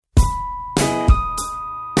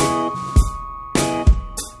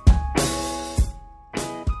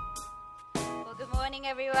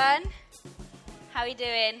Morning, everyone. How are you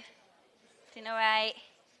doing? Doing all right?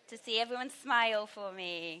 To see everyone smile for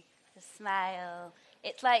me. Just smile.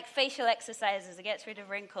 It's like facial exercises. It gets rid of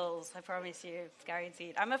wrinkles. I promise you. It's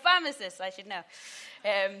guaranteed. I'm a pharmacist, so I should know.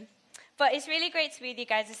 But it's really great to be with you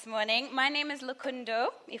guys this morning. My name is Lukundo.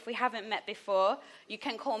 If we haven't met before, you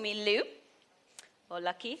can call me Lu, or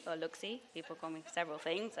Lucky, or Luxie. People call me several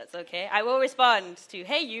things. That's okay. I will respond to,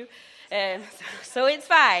 hey, you. So it's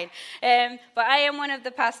fine. But I am one of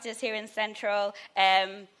the pastors here in Central,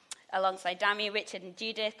 alongside Dami, Richard, and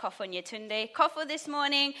Judith. Kofo and Yetunde. Kofo this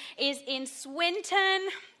morning is in Swinton.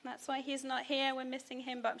 That's why he's not here. We're missing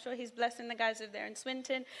him, but I'm sure he's blessing the guys over there in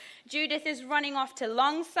Swinton. Judith is running off to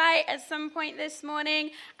Longsight at some point this morning,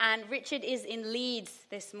 and Richard is in Leeds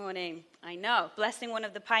this morning. I know, blessing one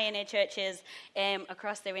of the Pioneer churches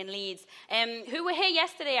across there in Leeds. Who were here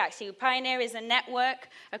yesterday, actually. Pioneer is a network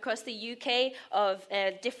across the UK of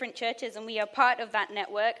different churches, and we are part of that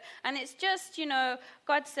network. And it's just,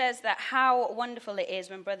 God says that how wonderful it is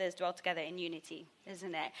when brothers dwell together in unity,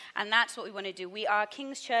 isn't it? And that's what we want to do. We are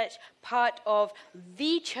King's Church, part of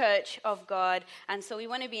the church of God, and so we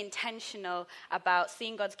want to be intentional about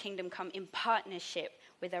seeing God's kingdom come in partnership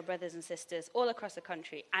with our brothers and sisters all across the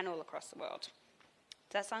country and all across the world.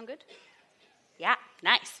 Does that sound good? Yeah,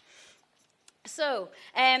 nice. So,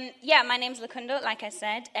 my name's Lukundo, like I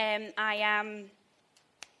said. I am,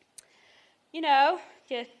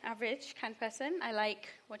 your average kind of person. I like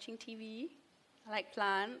watching TV, I like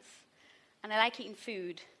plants, and I like eating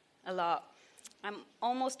food a lot. I'm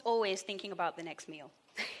almost always thinking about the next meal.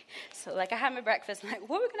 So, I have my breakfast, what are we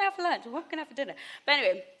going to have for lunch? What are we going to have for dinner? But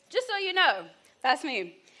anyway, just so you know, that's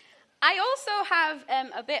me. I also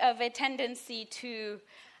have a bit of a tendency to,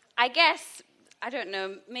 I don't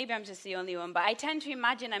know, maybe I'm just the only one, but I tend to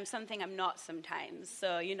imagine I'm something I'm not sometimes.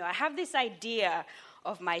 So, I have this idea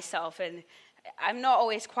of myself, and I'm not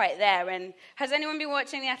always quite there. And has anyone been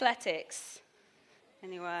watching the athletics?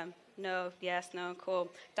 Anyone? No, yes, no, cool.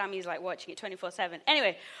 Dami's watching it 24/7.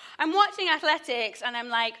 Anyway, I'm watching athletics, and I'm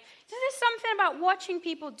like, there's something about watching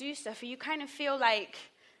people do stuff where you kind of feel like,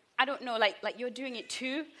 I don't know, like you're doing it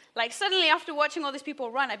too. Suddenly after watching all these people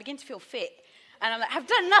run, I begin to feel fit. And I'm like, I've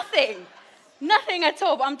done nothing at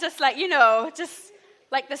all. But I'm just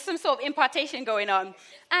there's some sort of impartation going on.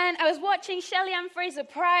 And I was watching Shelly-Ann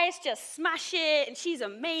Fraser-Pryce just smash it, and she's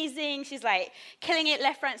amazing. She's killing it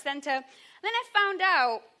left, right, center. And then I found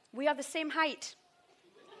out we are the same height.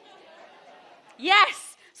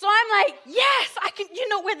 Yes. So I'm like, yes, I can,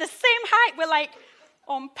 we're the same height. We're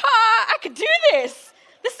on par. I could do this.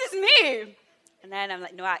 This is me. And then I'm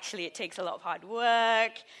like, no, actually, it takes a lot of hard work.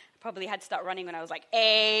 I probably had to start running when I was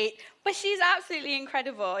 8. But she's absolutely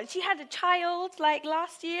incredible. And she had a child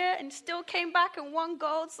last year and still came back and won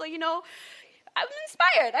gold. So, I'm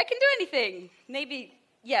inspired. I can do anything. Maybe,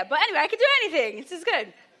 yeah. But anyway, I can do anything. This is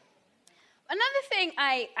good. Another thing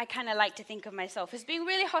I kind of like to think of myself as being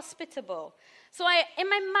really hospitable. So in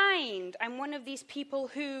my mind, I'm one of these people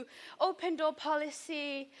who open door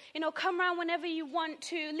policy, come around whenever you want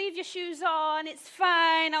to, leave your shoes on, it's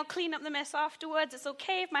fine, I'll clean up the mess afterwards, it's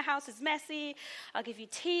okay if my house is messy, I'll give you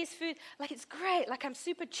teas, food, it's great, I'm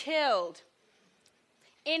super chilled.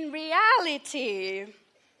 In reality,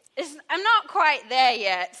 I'm not quite there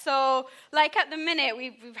yet. So, at the minute,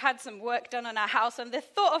 we've had some work done on our house, and the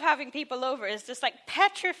thought of having people over is just,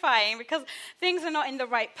 petrifying because things are not in the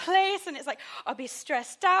right place, and it's I'll be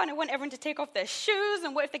stressed out, and I want everyone to take off their shoes,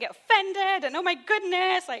 and what if they get offended, and oh my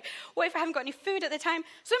goodness, what if I haven't got any food at the time?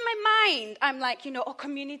 So in my mind, I'm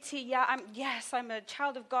community, yeah, I'm a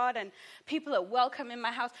child of God, and people are welcome in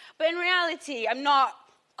my house. But in reality, I'm not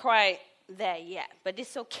quite there yet. But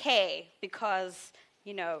it's okay because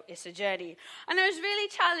it's a journey. And I was really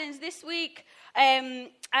challenged this week.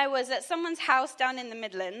 I was at someone's house down in the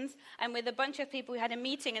Midlands, and with a bunch of people, we had a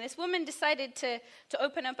meeting, and this woman decided to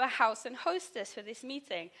open up her house and host us for this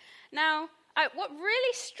meeting. Now, what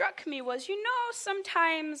really struck me was,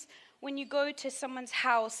 sometimes when you go to someone's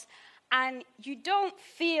house and you don't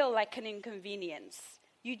feel like an inconvenience,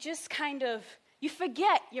 you just you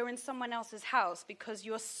forget you're in someone else's house because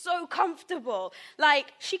you're so comfortable.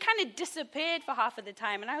 She kind of disappeared for half of the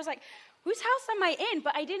time. And I was like, whose house am I in?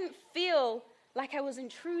 But I didn't feel like I was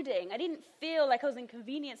intruding. I didn't feel like I was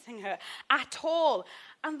inconveniencing her at all.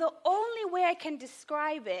 And the only way I can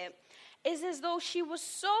describe it is as though she was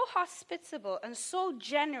so hospitable and so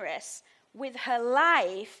generous with her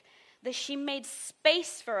life that she made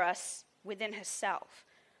space for us within herself.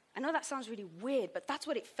 I know that sounds really weird, but that's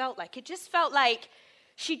what it felt like. It just felt like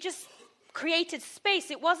she just created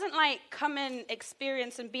space. It wasn't come and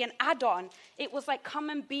experience and be an add-on. It was come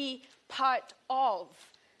and be part of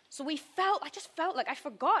So I just felt like I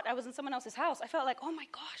forgot I was in someone else's house. I felt like, oh my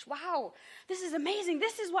gosh, wow, this is amazing.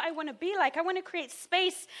 This is what I want to be like. I want to create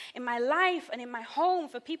space in my life and in my home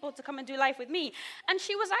for people to come and do life with me. And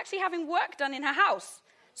she was actually having work done in her house.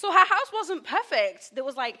 So her house wasn't perfect. There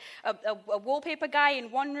was like a wallpaper guy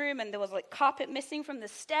in one room, and there was like carpet missing from the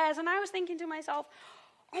stairs. And I was thinking to myself,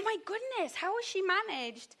 oh my goodness, how has she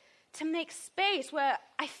managed to make space where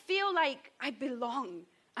I feel like I belong?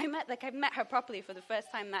 I met her properly for the first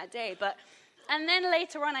time that day. And then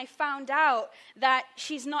later on, I found out that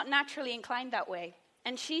she's not naturally inclined that way.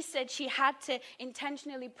 And she said she had to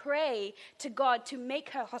intentionally pray to God to make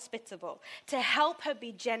her hospitable, to help her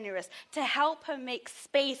be generous, to help her make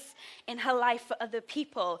space in her life for other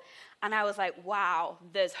people. And I was like, wow,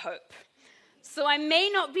 there's hope. So I may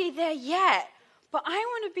not be there yet, but I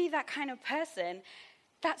want to be that kind of person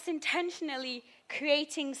that's intentionally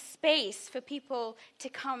creating space for people to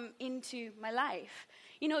come into my life.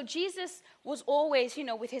 You know, Jesus was always,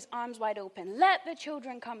 with his arms wide open. Let the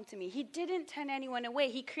children come to me. He didn't turn anyone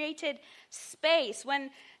away. He created space.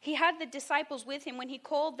 When he had the disciples with him, when he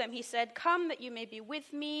called them, he said, come that you may be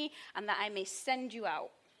with me and that I may send you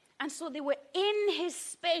out. And so they were in his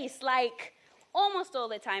space, like almost all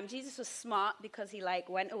the time. Jesus was smart because he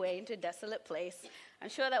went away into a desolate place. I'm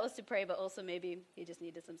sure that was to pray, but also maybe he just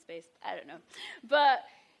needed some space. I don't know. But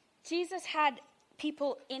Jesus had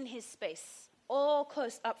people in his space, all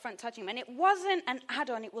close up front touching him. And it wasn't an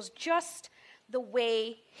add-on. It was just the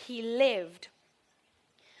way he lived.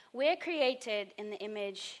 We're created in the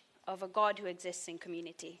image of a God who exists in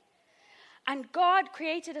community. And God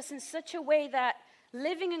created us in such a way that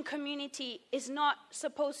living in community is not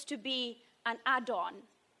supposed to be an add-on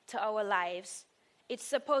to our lives. It's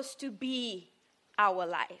supposed to be our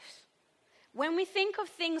lives. When we think of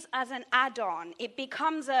things as an add-on, it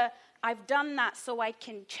becomes I've done that so I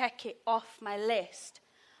can check it off my list.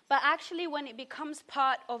 But actually, when it becomes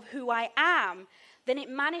part of who I am, then it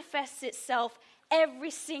manifests itself every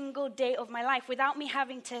single day of my life without me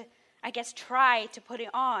having to, try to put it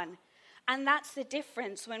on. And that's the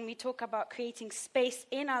difference when we talk about creating space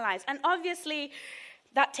in our lives. And obviously,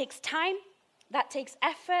 that takes time, that takes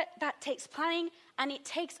effort, that takes planning, and it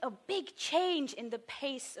takes a big change in the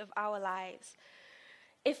pace of our lives.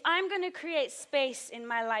 If I'm going to create space in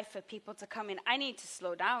my life for people to come in, I need to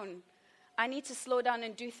slow down. I need to slow down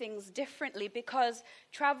and do things differently, because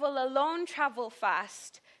travel alone, travel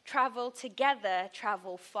fast. Travel together,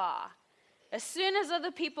 travel far. As soon as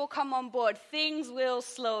other people come on board, things will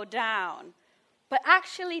slow down. But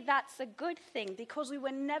actually, that's a good thing, because we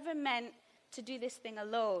were never meant to do this thing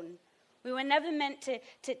alone. We were never meant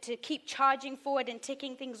to keep charging forward and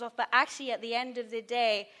ticking things off, but actually at the end of the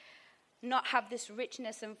day, not have this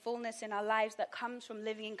richness and fullness in our lives that comes from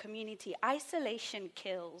living in community. Isolation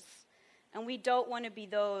kills. And we don't want to be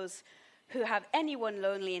those who have anyone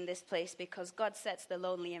lonely in this place, because God sets the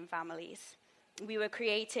lonely in families. We were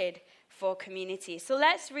created for community. So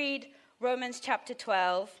let's read Romans chapter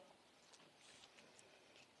 12.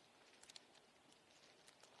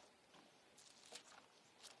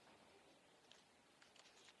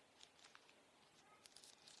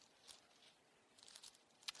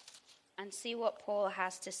 And see what Paul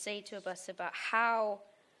has to say to us about how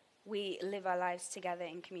we live our lives together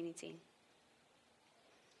in community.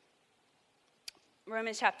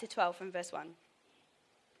 Romans chapter 12 from verse 1.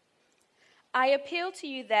 I appeal to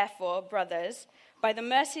you, therefore, brothers, by the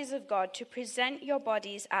mercies of God, to present your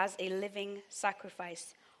bodies as a living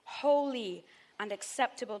sacrifice, holy and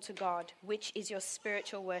acceptable to God, which is your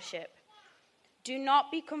spiritual worship. Do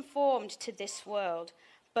not be conformed to this world,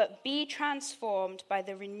 but be transformed by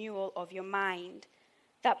the renewal of your mind,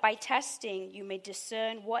 that by testing you may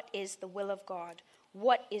discern what is the will of God,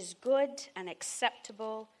 what is good and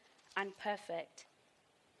acceptable and perfect.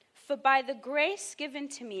 For by the grace given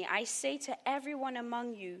to me, I say to everyone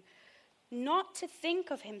among you, not to think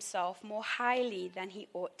of himself more highly than he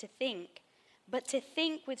ought to think, but to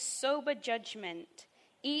think with sober judgment,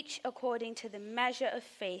 each according to the measure of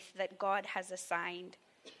faith that God has assigned.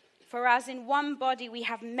 For as in one body we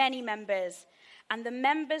have many members, and the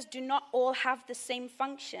members do not all have the same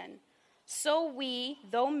function, so we,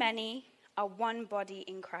 though many, are one body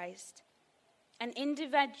in Christ, and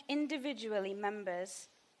individually members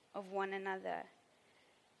of one another.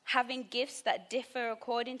 Having gifts that differ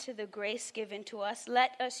according to the grace given to us,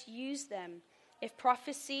 let us use them. If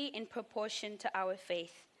prophecy, in proportion to our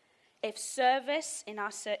faith. If service, in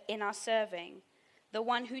our serving. The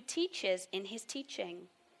one who teaches, in his teaching.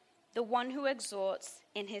 The one who exhorts,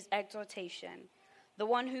 in his exhortation. The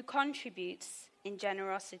one who contributes, in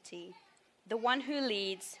generosity. The one who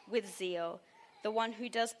leads, with zeal. The one who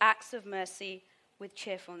does acts of mercy, with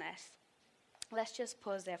cheerfulness. Let's just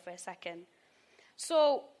pause there for a second.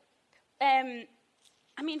 So,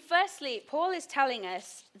 firstly, Paul is telling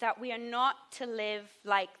us that we are not to live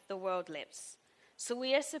like the world lives. So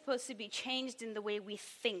we are supposed to be changed in the way we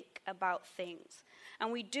think about things.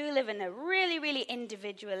 And we do live in a really, really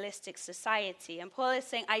individualistic society. And Paul is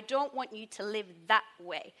saying, I don't want you to live that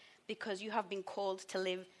way because you have been called to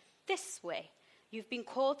live this way. You've been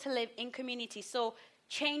called to live in community. So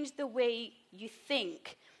change the way you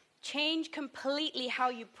think. Change completely how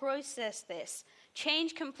you process this.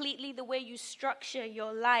 Change completely the way you structure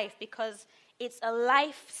your life, because it's a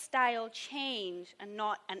lifestyle change and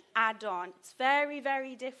not an add-on. It's very,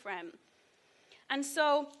 very different. And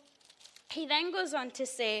so he then goes on to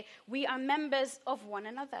say, we are members of one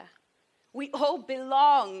another. We all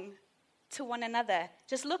belong to one another.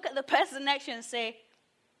 Just look at the person next to you and say,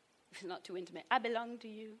 if it's not too intimate, I belong to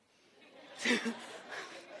you.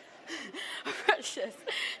 Precious.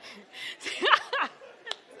 So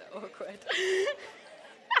awkward.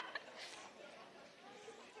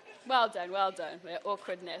 Well done.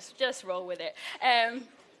 Awkwardness. Just roll with it.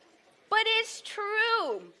 But it's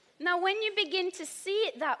true. Now, when you begin to see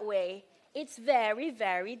it that way, it's very,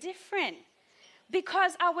 very different.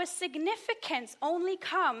 Because our significance only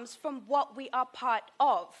comes from what we are part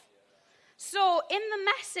of. So, in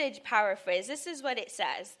the Message paraphrase, this is what it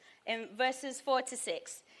says in verses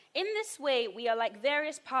 4-6. In this way, we are like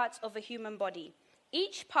various parts of a human body.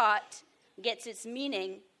 Each part gets its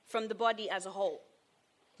meaning from the body as a whole,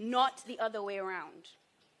 not the other way around.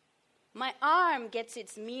 My arm gets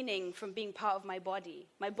its meaning from being part of my body.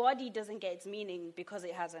 My body doesn't get its meaning because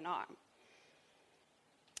it has an arm.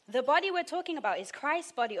 The body we're talking about is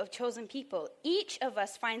Christ's body of chosen people. Each of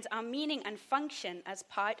us finds our meaning and function as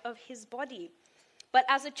part of his body. But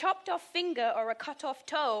as a chopped off finger or a cut off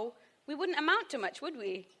toe, we wouldn't amount to much, would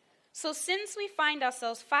we? So since we find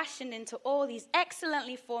ourselves fashioned into all these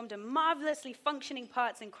excellently formed and marvelously functioning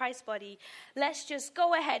parts in Christ's body, let's just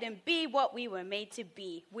go ahead and be what we were made to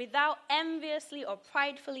be, without enviously or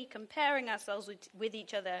pridefully comparing ourselves with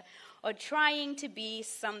each other or trying to be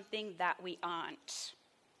something that we aren't.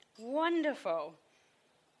 Wonderful.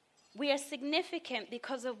 We are significant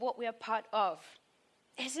because of what we are part of.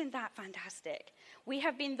 Isn't that fantastic? We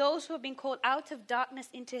have been those who have been called out of darkness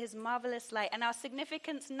into his marvelous light. And our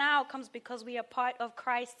significance now comes because we are part of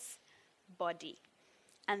Christ's body.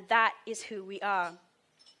 And that is who we are.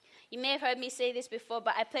 You may have heard me say this before,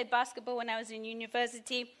 but I played basketball when I was in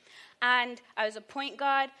university. And I was a point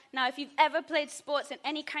guard. Now, if you've ever played sports in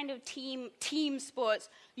any kind of team sports,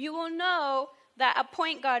 you will know that a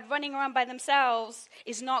point guard running around by themselves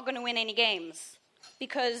is not going to win any games.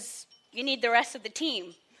 Because you need the rest of the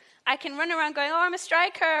team. I can run around going, I'm a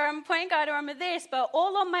striker, I'm a point guard, or I'm a this, but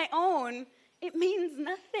all on my own, it means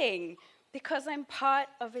nothing because I'm part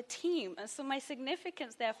of a team. And so my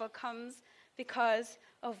significance, therefore, comes because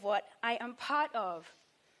of what I am part of.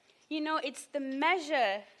 You know, it's the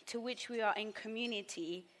measure to which we are in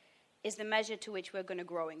community is the measure to which we're going to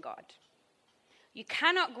grow in God. You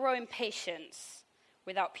cannot grow in patience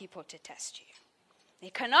without people to test you. You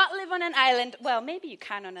cannot live on an island. Well, maybe you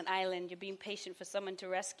can on an island. You're being patient for someone to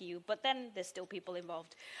rescue you, but then there's still people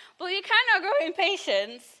involved. But you cannot grow in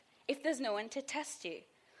patience if there's no one to test you.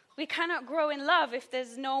 We cannot grow in love if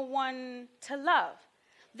there's no one to love.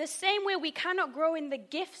 The same way we cannot grow in the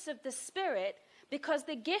gifts of the Spirit because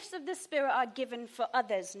the gifts of the Spirit are given for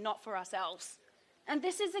others, not for ourselves. And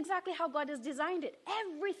this is exactly how God has designed it.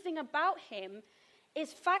 Everything about him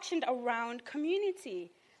is fashioned around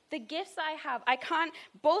community. The gifts I have, I can't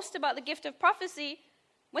boast about the gift of prophecy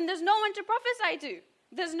when there's no one to prophesy to.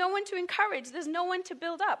 There's no one to encourage. There's no one to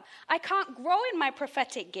build up. I can't grow in my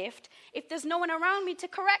prophetic gift if there's no one around me to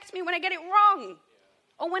correct me when I get it wrong.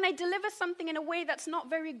 Or when I deliver something in a way that's not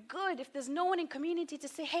very good, if there's no one in community to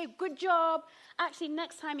say, hey, good job. Actually,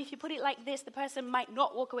 next time if you put it like this, the person might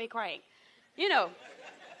not walk away crying. You know.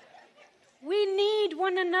 We need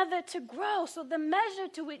one another to grow. So the measure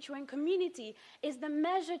to which we're in community is the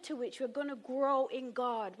measure to which we're going to grow in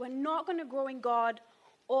God. We're not going to grow in God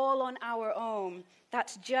all on our own.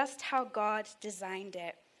 That's just how God designed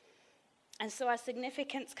it. And so our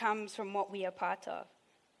significance comes from what we are part of.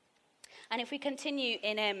 And if we continue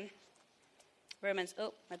in Romans,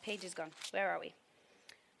 my page is gone. Where are we?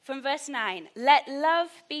 From verse 9, let love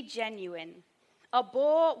be genuine.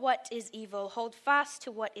 Abhor what is evil. Hold fast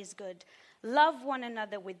to what is good. Love one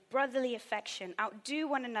another with brotherly affection. Outdo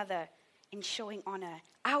one another in showing honor.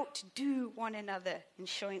 Outdo one another in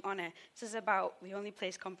showing honor. This is about the only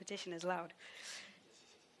place competition is loud.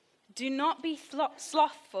 Do not be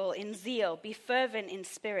slothful in zeal. Be fervent in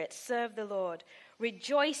spirit. Serve the Lord.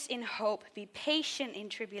 Rejoice in hope. Be patient in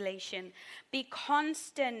tribulation. Be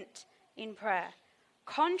constant in prayer.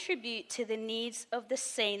 Contribute to the needs of the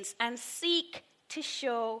saints and seek to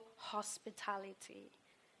show hospitality.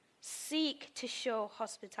 Seek to show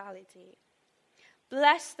hospitality.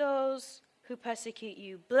 Bless those who persecute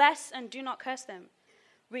you. Bless and do not curse them.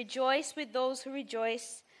 Rejoice with those who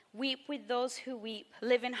rejoice. Weep with those who weep.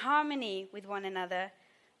 Live in harmony with one another.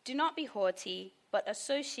 Do not be haughty, but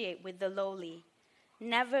associate with the lowly.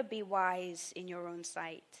 Never be wise in your own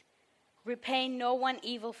sight. Repay no one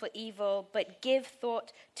evil for evil, but give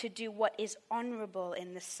thought to do what is honorable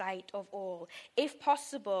in the sight of all. If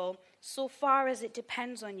possible, so far as it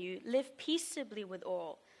depends on you, live peaceably with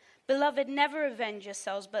all. Beloved, never avenge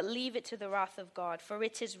yourselves, but leave it to the wrath of God. For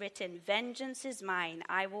it is written, vengeance is mine,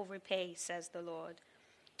 I will repay, says the Lord.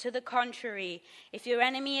 To the contrary, if your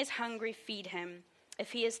enemy is hungry, feed him.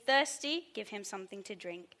 If he is thirsty, give him something to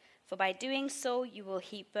drink. For by doing so, you will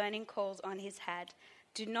heap burning coals on his head.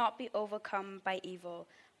 Do not be overcome by evil,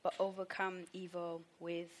 but overcome evil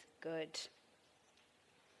with good.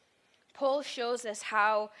 Paul shows us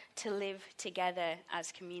how to live together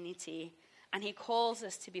as community, and he calls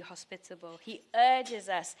us to be hospitable. He urges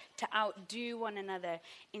us to outdo one another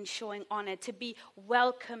in showing honor, to be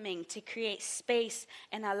welcoming, to create space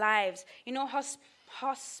in our lives. You know,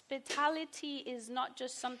 hospitality is not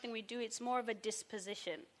just something we do, it's more of a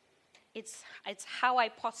disposition. It's how I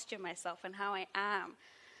posture myself and how I am.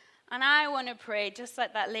 And I want to pray, just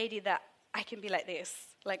like that lady, that I can be like this,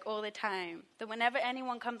 like all the time. That whenever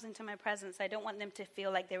anyone comes into my presence, I don't want them to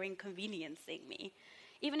feel like they're inconveniencing me.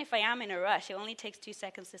 Even if I am in a rush, it only takes 2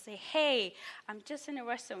 seconds to say, hey, I'm just in a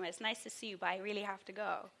rush somewhere. It's nice to see you, but I really have to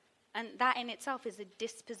go. And that in itself is a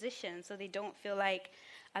disposition, so they don't feel like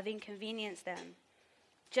I've inconvenienced them.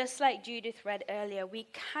 Just like Judith read earlier, we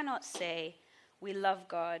cannot say we love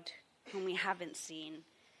God whom we haven't seen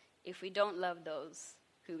if we don't love those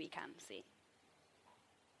who we can see.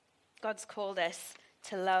 God's called us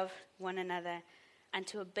to love one another and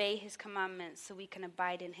to obey his commandments so we can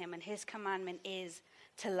abide in him. And his commandment is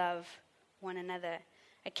to love one another.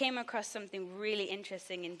 I came across something really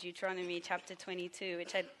interesting in Deuteronomy chapter 22,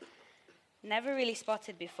 which I'd never really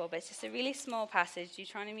spotted before, but it's just a really small passage,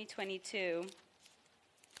 Deuteronomy 22.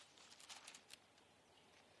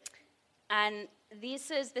 And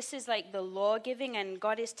this is like the law giving, and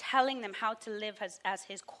God is telling them how to live as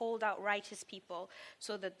his called out righteous people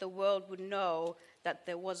so that the world would know that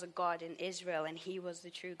there was a God in Israel and he was the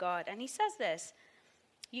true God. And he says this,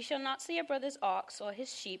 you shall not see your brother's ox or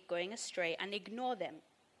his sheep going astray and ignore them.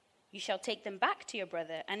 You shall take them back to your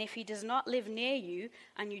brother, and if he does not live near you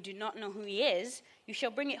and you do not know who he is, you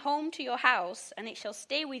shall bring it home to your house, and it shall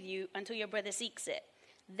stay with you until your brother seeks it.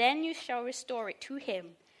 Then you shall restore it to him.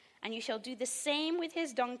 And you shall do the same with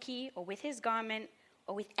his donkey or with his garment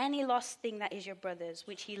or with any lost thing that is your brother's,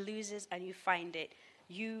 which he loses and you find it.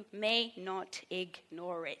 You may not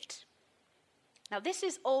ignore it. Now, this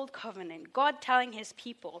is Old Covenant, God telling his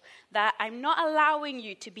people that I'm not allowing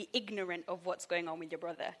you to be ignorant of what's going on with your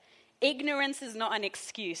brother. Ignorance is not an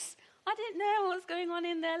excuse. I didn't know what was going on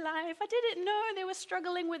in their life. I didn't know they were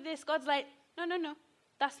struggling with this. God's like, no.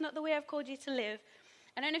 That's not the way I've called you to live.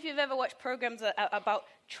 I don't know if you've ever watched programs about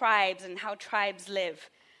tribes and how tribes live.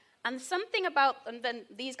 And then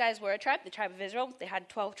these guys were a tribe, the tribe of Israel. They had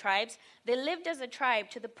 12 tribes. They lived as a tribe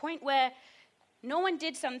to the point where no one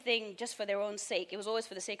did something just for their own sake. It was always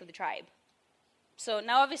for the sake of the tribe. So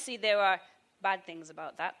now obviously there are bad things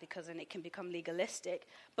about that because then it can become legalistic.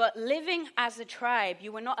 But living as a tribe,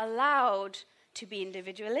 you were not allowed to be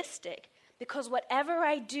individualistic because whatever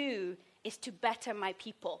I do is to better my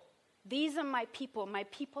people. These are my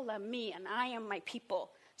people are me, and I am my people.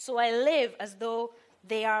 So I live as though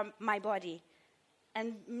they are my body.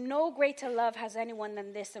 And no greater love has anyone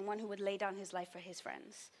than this, than one who would lay down his life for his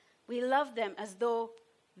friends. We love them as though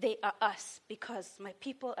they are us, because my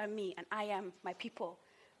people are me, and I am my people.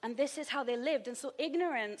 And this is how they lived. And so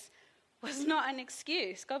ignorance was not an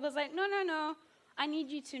excuse. God was like, no. I need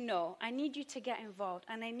you to know. I need you to get involved.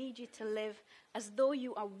 And I need you to live as though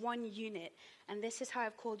you are one unit. And this is how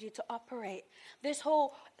I've called you to operate. This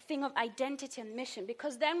whole thing of identity and mission.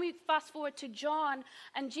 Because then we fast forward to John,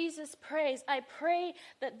 and Jesus prays, I pray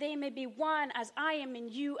that they may be one as I am in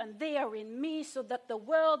you and they are in me, so that the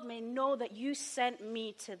world may know that you sent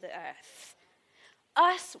me to the earth.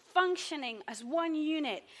 Us functioning as one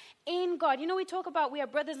unit in God. You know, we talk about we are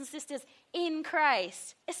brothers and sisters in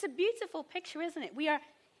Christ. It's a beautiful picture, isn't it? We are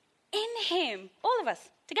in him, all of us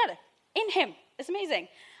together, in him. It's amazing.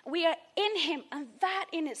 We are in him, and that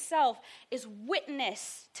in itself is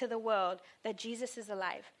witness to the world that Jesus is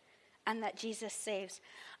alive and that Jesus saves.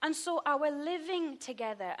 And so our living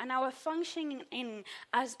together and our functioning in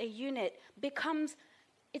as a unit becomes,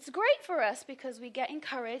 it's great for us because we get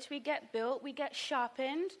encouraged, we get built, we get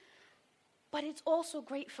sharpened, but it's also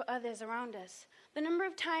great for others around us. The number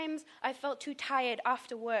of times I felt too tired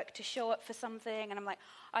after work to show up for something, and I'm like,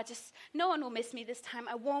 no one will miss me this time,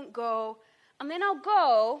 I won't go. And then I'll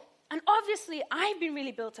go, and obviously I've been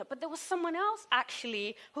really built up, but there was someone else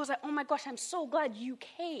actually who was like, oh my gosh, I'm so glad you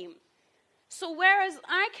came. So whereas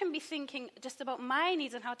I can be thinking just about my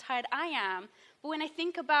needs and how tired I am, but when I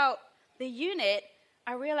think about the unit,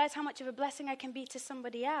 I realize how much of a blessing I can be to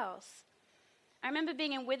somebody else. I remember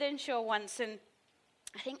being in Wythenshawe once, and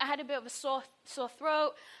I think I had a bit of a sore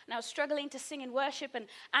throat, and I was struggling to sing in worship, and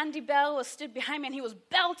Andy Bell was stood behind me, and he was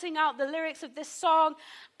belting out the lyrics of this song,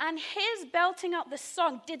 and his belting out the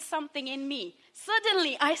song did something in me.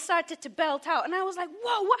 Suddenly, I started to belt out, and I was like,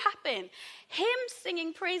 whoa, what happened? Him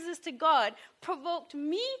singing praises to God provoked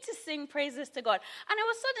me to sing praises to God. And I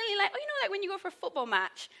was suddenly like, like when you go for a football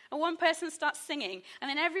match, and one person starts singing, and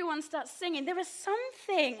then everyone starts singing. There is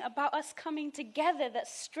something about us coming together that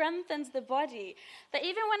strengthens the body, that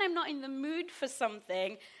even when I'm not in the mood for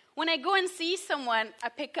something, when I go and see someone, I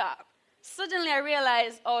pick up. Suddenly I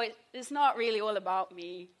realized, it's not really all about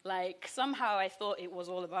me. Like, somehow I thought it was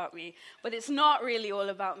all about me, but it's not really all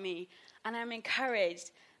about me. And I'm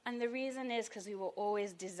encouraged. And the reason is because we were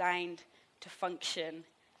always designed to function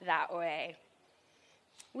that way.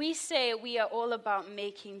 We say we are all about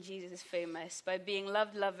making Jesus famous by being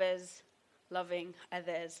loved lovers, loving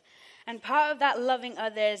others. And part of that loving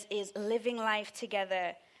others is living life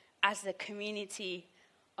together as the community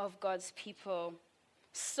of God's people,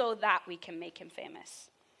 so that we can make him famous,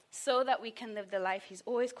 so that we can live the life he's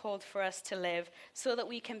always called for us to live, so that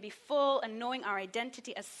we can be full and knowing our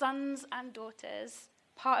identity as sons and daughters,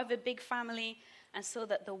 part of a big family, and so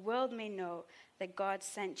that the world may know that God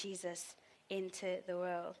sent Jesus into the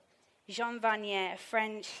world. Jean Vanier, a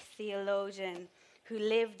French theologian who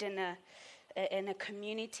lived in a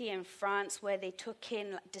community in France where they took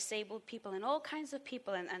in disabled people and all kinds of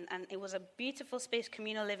people, and it was a beautiful space,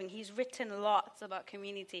 communal living. He's written lots about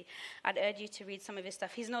community. I'd urge you to read some of his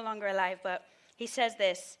stuff. He's no longer alive, but he says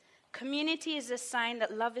this: community is a sign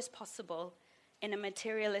that love is possible in a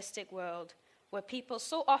materialistic world where people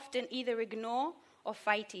so often either ignore or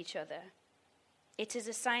fight each other. It is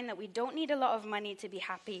a sign that we don't need a lot of money to be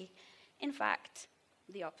happy. In fact,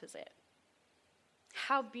 the opposite.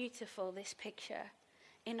 How beautiful this picture.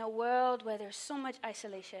 In a world where there's so much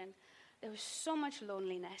isolation, there's so much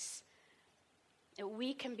loneliness, that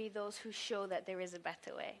we can be those who show that there is a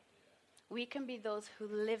better way. We can be those who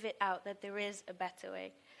live it out, that there is a better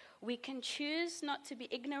way. We can choose not to be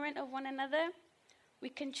ignorant of one another. We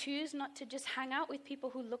can choose not to just hang out with people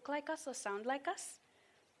who look like us or sound like us,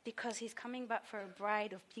 because he's coming back for a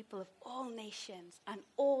bride of people of all nations and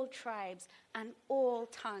all tribes and all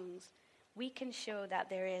tongues. We can show that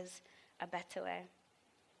there is a better way.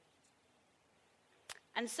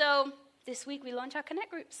 And so this week we launch our Connect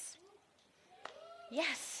groups.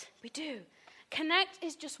 Yes, we do. Connect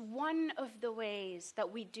is just one of the ways that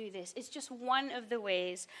we do this. It's just one of the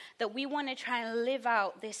ways that we want to try and live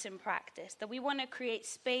out this in practice, that we want to create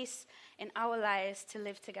space in our lives to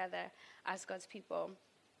live together as God's people.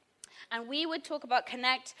 And we would talk about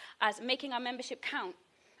Connect as making our membership count.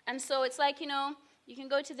 And so it's like, you can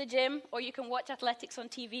go to the gym or you can watch athletics on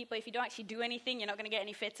TV, but if you don't actually do anything, you're not going to get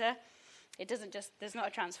any fitter. There's not a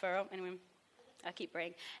transfer. Anyway, I'll keep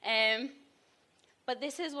praying. But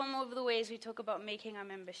this is one of the ways we talk about making our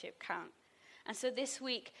membership count. And so this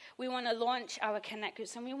week, we want to launch our Connect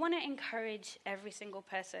groups, and we want to encourage every single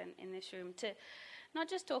person in this room to not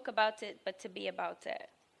just talk about it, but to be about it.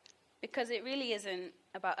 Because it really isn't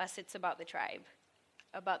about us, it's about the tribe,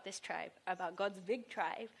 about this tribe, about God's big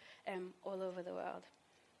tribe all over the world.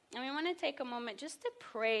 And we want to take a moment just to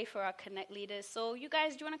pray for our Connect leaders. So you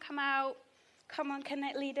guys, do you want to come out? Come on,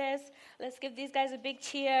 Connect leaders. Let's give these guys a big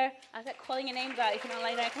cheer. I was like calling your names out if you don't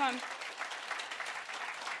like that. Come on.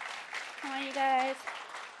 Come on, you guys.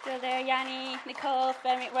 Go there, Yanni, Nicole,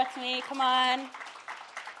 Benwick, Rotimi. Come on.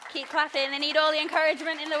 Keep clapping. They need all the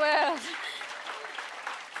encouragement in the world.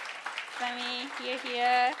 Femi, you're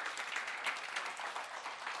here.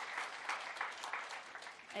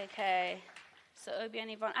 Okay. So Obi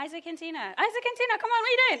and Yvonne. Isaac and Tina. Come on,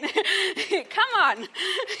 what are you doing? Come on.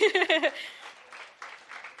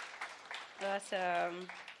 Awesome.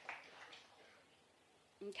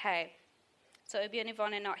 Okay. So Obi and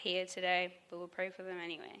Yvonne are not here today, but we'll pray for them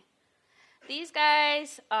anyway. These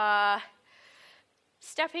guys are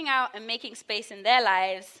stepping out and making space in their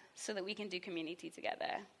lives so that we can do community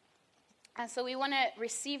together. And so we want to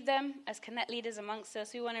receive them as Connect leaders amongst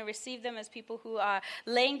us. We want to receive them as people who are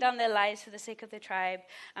laying down their lives for the sake of the tribe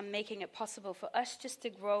and making it possible for us just to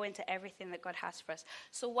grow into everything that God has for us.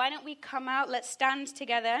 So why don't we come out? Let's stand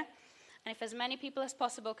together. And if as many people as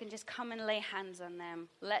possible can just come and lay hands on them,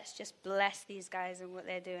 let's just bless these guys and what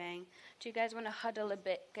they're doing. Do you guys want to huddle a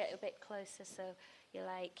bit, get a bit closer so you're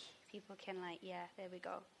like, people can yeah, there we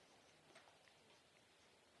go.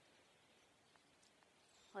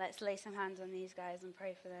 Let's lay some hands on these guys and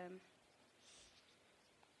pray for them.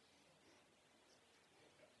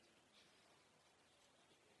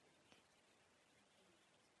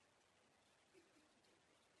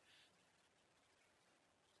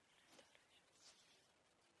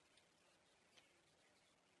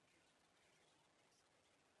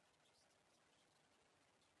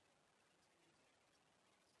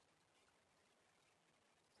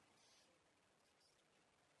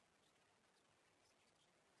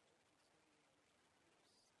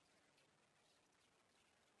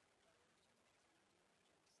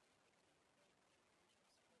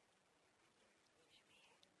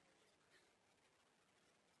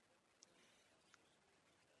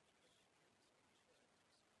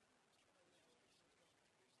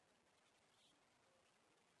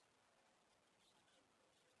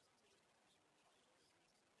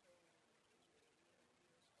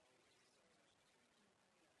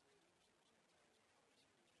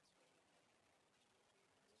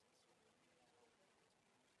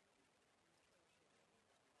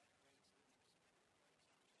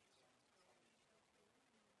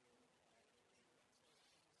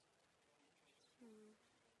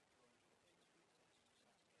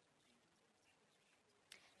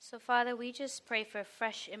 So, Father, we just pray for a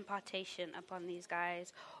fresh impartation upon these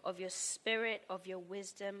guys of your spirit, of your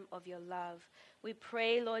wisdom, of your love. We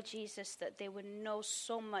pray, Lord Jesus, that they would know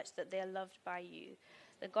so much that they're loved by you.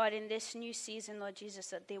 That, God, in this new season, Lord Jesus,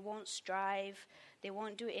 that they won't strive, they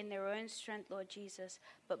won't do it in their own strength, Lord Jesus,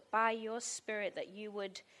 but by your spirit that you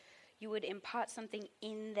would impart something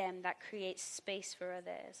in them that creates space for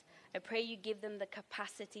others. I pray you give them the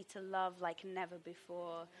capacity to love like never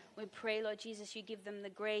before. We pray, Lord Jesus, you give them the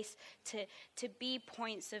grace to be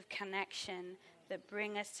points of connection that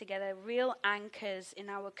bring us together, real anchors in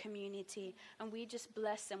our community. And we just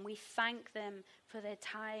bless them. We thank them for their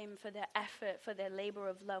time, for their effort, for their labor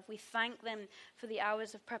of love. We thank them for the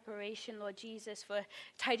hours of preparation, Lord Jesus, for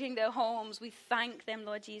tidying their homes. We thank them,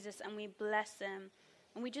 Lord Jesus, and we bless them.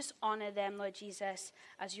 And we just honor them, Lord Jesus,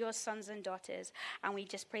 as your sons and daughters. And we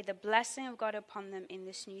just pray the blessing of God upon them in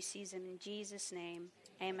this new season. In Jesus' name,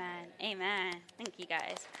 amen. Amen. Thank you,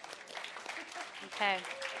 guys. Okay.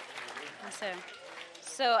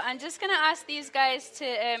 So I'm just going to ask these guys to,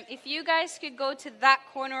 if you guys could go to that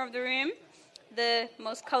corner of the room, the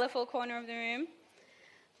most colorful corner of the room.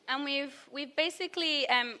 And we've basically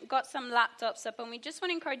got some laptops up, and we just want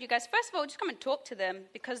to encourage you guys, first of all, just come and talk to them,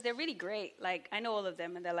 because they're really great. Like, I know all of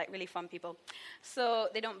them, and they're, like, really fun people. So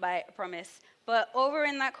they don't bite, I promise. But over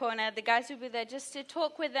in that corner, the guys will be there just to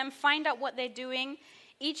talk with them, find out what they're doing.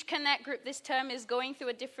 Each Connect group this term is going through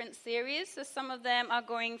a different series. So some of them are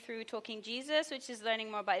going through Talking Jesus, which is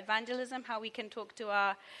learning more about evangelism, how we can talk to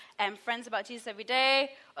our friends about Jesus every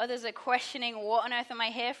day. Others are questioning, what on earth am I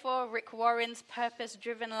here for? Rick Warren's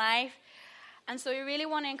purpose-driven life. And so we really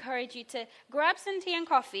want to encourage you to grab some tea and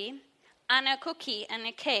coffee and a cookie and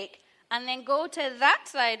a cake, and then go to that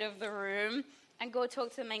side of the room and go talk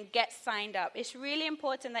to them and get signed up. It's really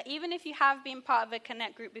important that even if you have been part of a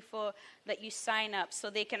Connect group before, that you sign up so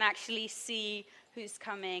they can actually see who's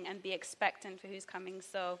coming and be expectant for who's coming.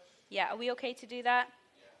 So, yeah, are we okay to do that?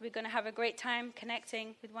 We're going to have a great time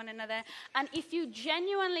connecting with one another. And if you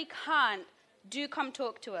genuinely can't, do come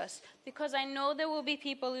talk to us, because I know there will be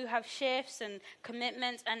people who have shifts and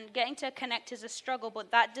commitments, and getting to connect is a struggle, but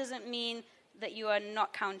that doesn't mean that you are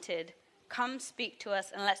not counted. Come speak to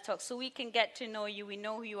us and let's talk so we can get to know you. We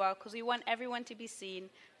know who you are, because we want everyone to be seen,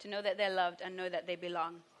 to know that they're loved and know that they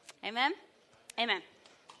belong. Amen? Amen.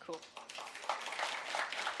 Cool.